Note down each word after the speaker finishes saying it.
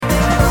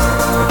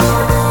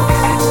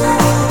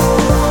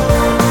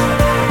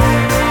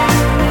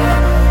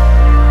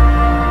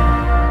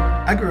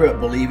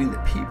believing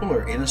that people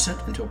are innocent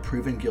until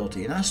proven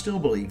guilty, and I still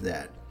believe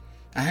that.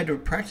 I had to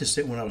practice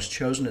it when I was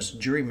chosen as a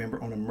jury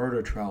member on a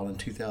murder trial in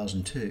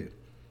 2002.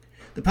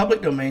 The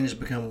public domain has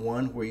become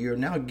one where you are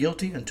now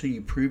guilty until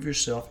you prove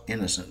yourself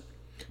innocent.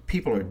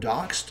 People are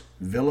doxxed,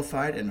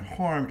 vilified, and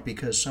harmed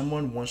because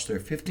someone wants their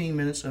 15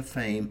 minutes of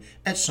fame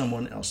at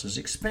someone else's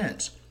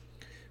expense.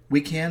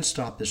 We can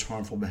stop this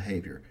harmful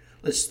behavior.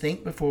 Let's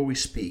think before we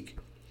speak.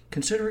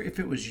 Consider if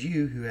it was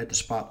you who had the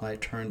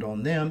spotlight turned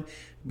on them,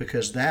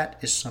 because that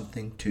is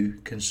something to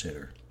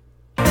consider.